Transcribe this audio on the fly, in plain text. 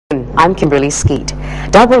I'm Kimberly Skeet.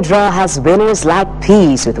 Double Draw has winners like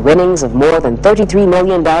peas with winnings of more than $33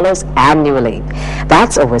 million annually.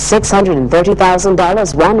 That's over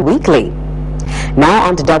 $630,000 won weekly. Now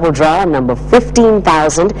on to Double Draw number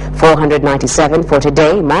 15,497 for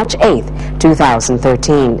today, March 8th,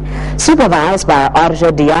 2013. Supervised by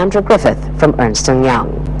Auditor Deandra Griffith from Ernst &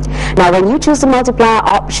 Young. Now, when you choose the multiplier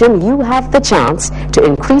option, you have the chance to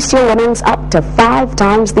increase your winnings up to 5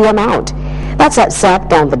 times the amount. That's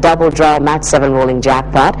set on the Double Draw Match 7 rolling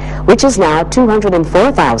jackpot, which is now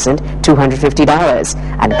 $204,250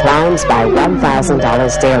 and climbs by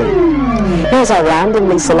 $1,000 daily. Here's our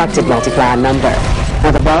randomly selected multiplier number.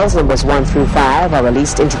 Now, the balls numbers 1 through 5 are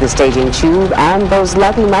released into the staging tube, and those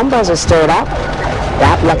lucky numbers are stirred up.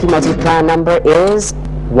 That lucky multiplier number is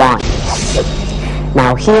 1.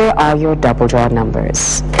 Now, here are your Double Draw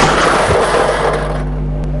numbers. The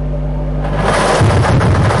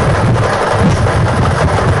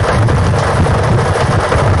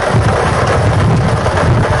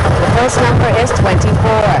first number is 24.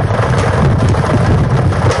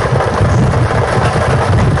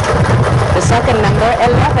 The second number,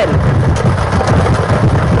 11.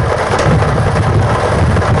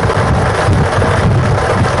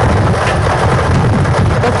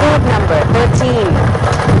 The third number, 13.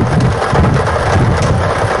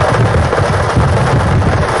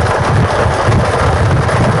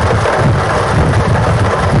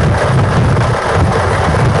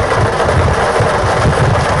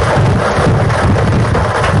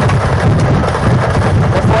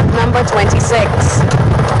 The fourth number, 26.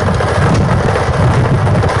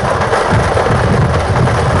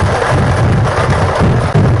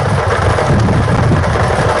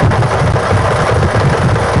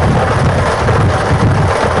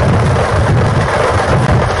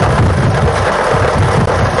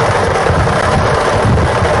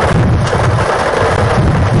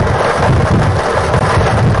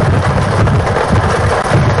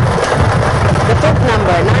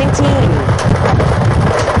 Number 19.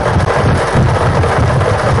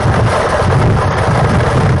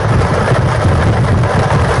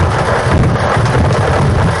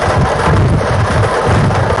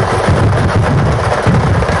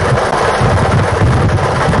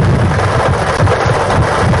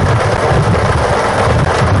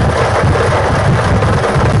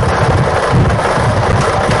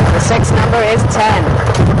 The sixth number is 10.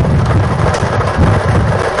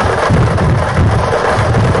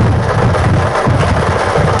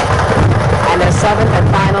 Seventh and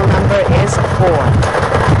final number is 4.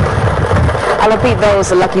 I'll repeat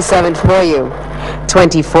those lucky 7 for you.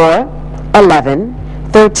 24, 11,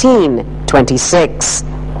 13, 26,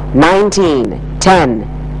 19, 10,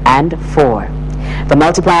 and 4. The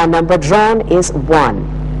multiplier number drawn is 1.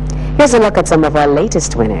 Here's a look at some of our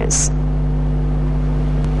latest winners.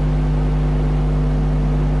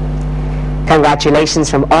 Congratulations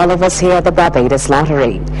from all of us here at the Barbados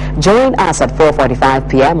Lottery. Join us at 4:45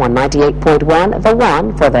 p.m. on 98.1 The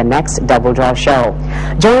One for the next Double Draw show.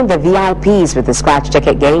 Join the VIPs with the scratch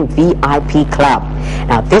ticket game VIP Club.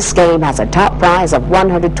 Now, this game has a top prize of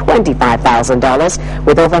 $125,000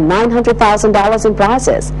 with over $900,000 in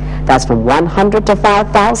prizes. That's from $100 to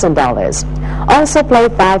 $5,000. Also play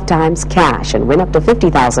 5 times cash and win up to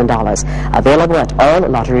 $50,000. Available at all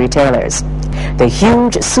lottery retailers. The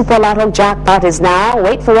huge Super Lotto jackpot is now,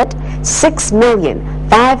 wait for it,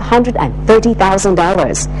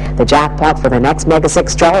 $6,530,000. The jackpot for the next Mega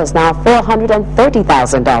 6 draw is now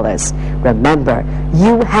 $430,000. Remember,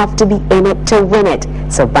 you have to be in it to win it,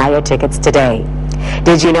 so buy your tickets today.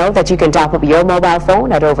 Did you know that you can top up your mobile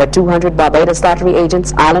phone at over 200 Barbados Lottery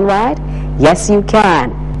agents island-wide? Yes, you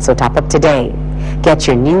can, so top up today. Get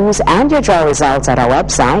your news and your draw results at our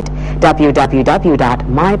website,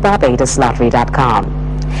 www.mybarbadoslottery.com.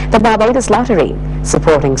 The Barbados Lottery,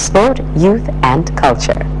 supporting sport, youth, and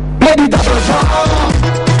culture. Maybe double draw,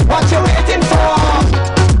 what you waiting for?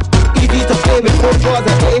 Easy to play with 4 draws a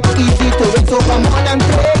day, easy